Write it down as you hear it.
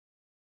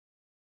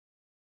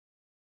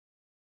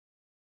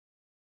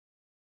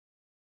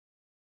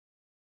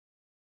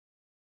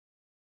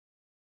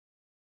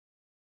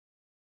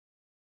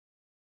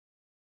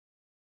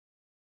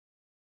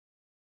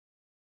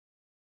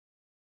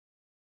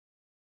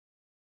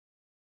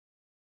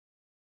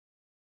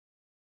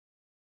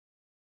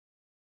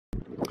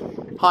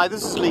Hi,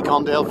 this is Lee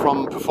Condale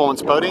from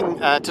Performance Boating.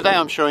 Today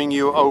I'm showing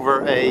you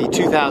over a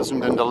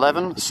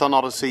 2011 Sun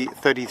Odyssey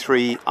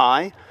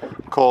 33i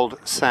called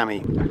Sammy.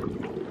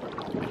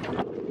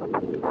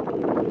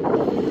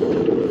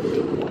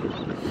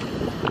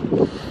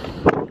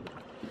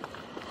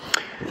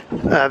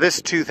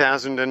 This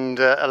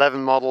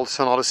 2011 model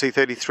Sun Odyssey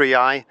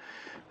 33i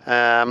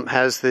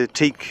has the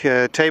teak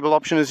table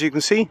option, as you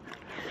can see.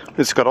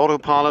 It's got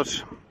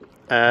autopilot.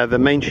 The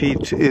main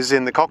sheet is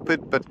in the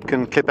cockpit but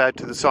can clip out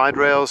to the side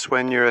rails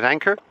when you're at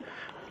anchor.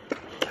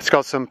 It's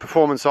got some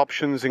performance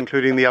options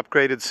including the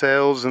upgraded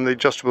sails and the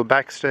adjustable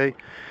backstay,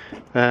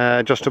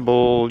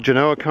 adjustable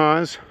Jeanneau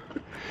cars.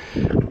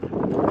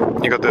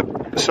 You got the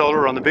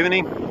solar on the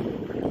bimini.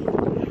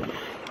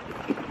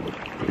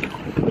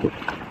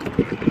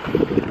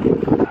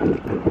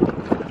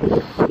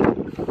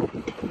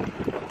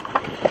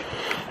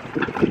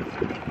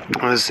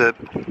 There's a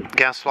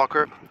gas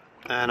locker.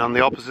 And on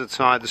the opposite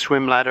side, the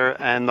swim ladder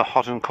and the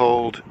hot and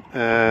cold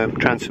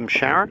transom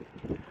shower.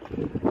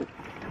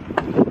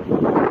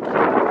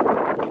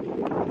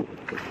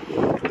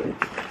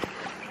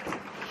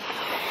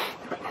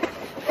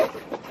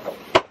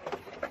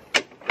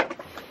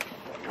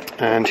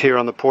 And here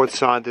on the port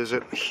side, there's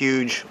a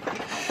huge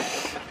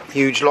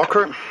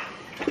locker.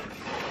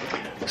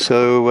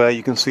 So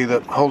you can see the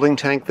holding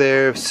tank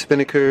there,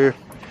 spinnaker,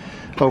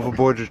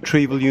 overboard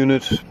retrieval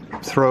unit,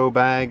 throw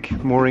bag,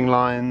 mooring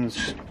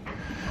lines,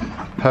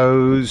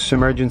 hose,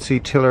 emergency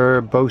tiller,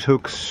 boat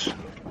hooks,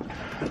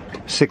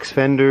 6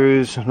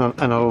 fenders and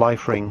a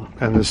life ring,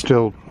 and there's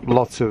still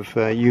lots of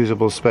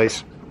usable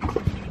space.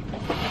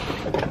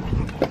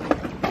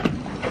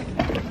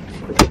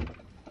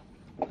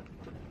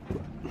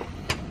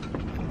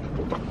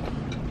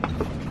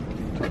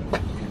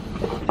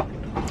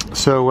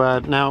 So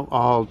now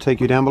I'll take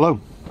you down below.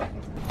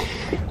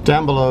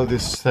 Down below,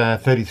 this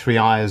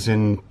 33i is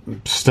in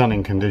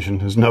stunning condition.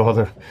 There's no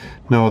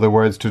other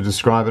words to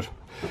describe it.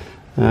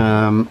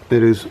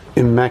 It is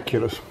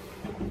immaculate.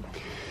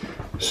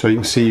 So you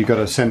can see you've got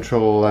a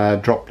central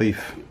drop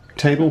leaf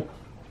table.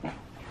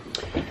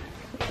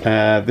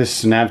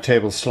 This nav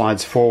table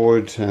slides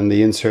forward and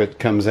the insert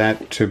comes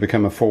out to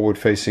become a forward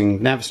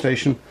facing nav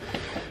station.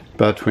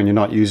 But when you're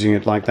not using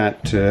it like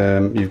that,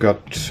 you've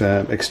got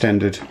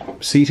extended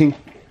seating.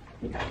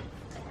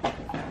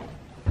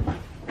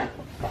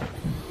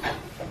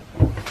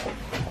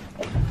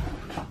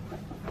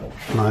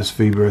 Nice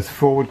V-berth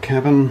forward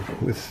cabin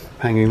with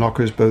hanging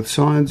lockers both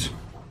sides.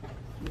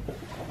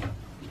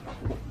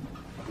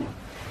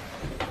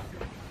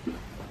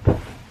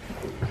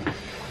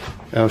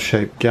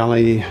 L-shaped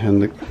galley,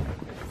 and the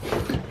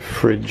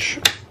fridge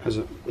has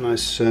a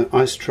nice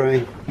ice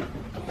tray.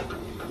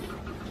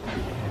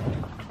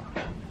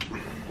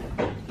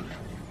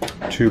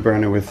 Two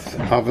burner with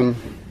oven.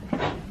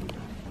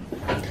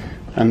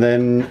 And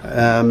then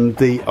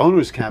the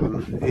owner's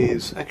cabin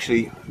is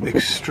actually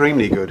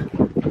extremely good.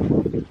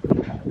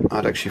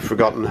 I'd actually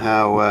forgotten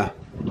how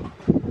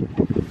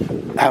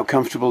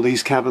comfortable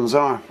these cabins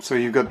are. So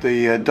you've got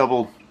the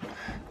double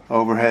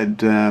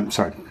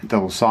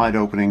side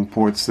opening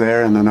ports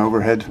there, and then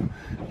overhead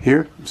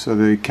here. So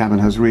the cabin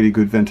has really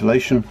good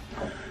ventilation.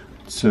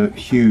 It's a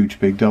huge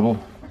big double.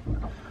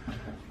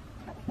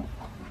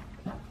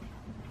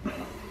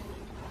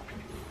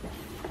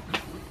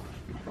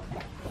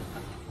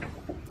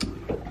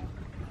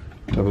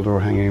 Double door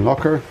hanging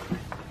locker.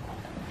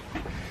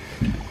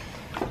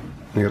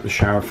 You got the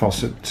shower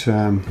faucet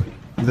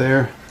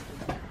there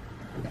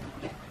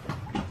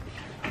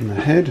in the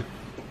head.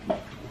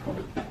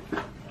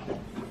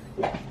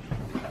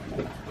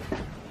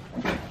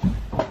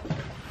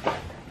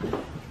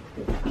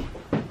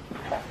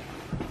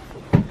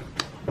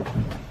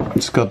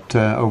 It's got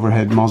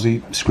overhead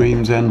mozzie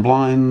screens and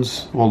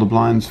blinds, all the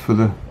blinds for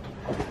the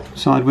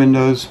side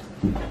windows.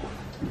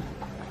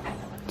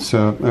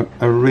 So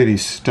a really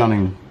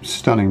stunning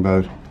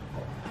boat.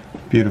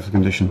 Beautiful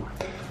condition.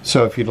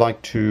 So if you'd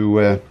like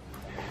to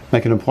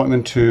make an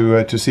appointment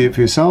to see it for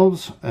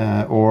yourselves,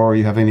 or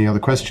you have any other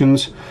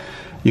questions,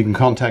 you can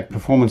contact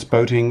Performance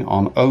Boating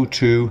on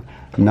 02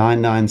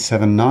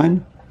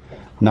 9979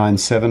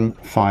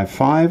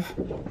 9755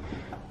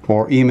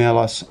 or email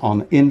us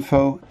on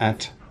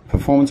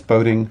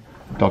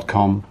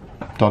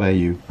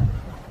info@performanceboating.com.au.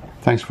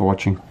 Thanks for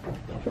watching.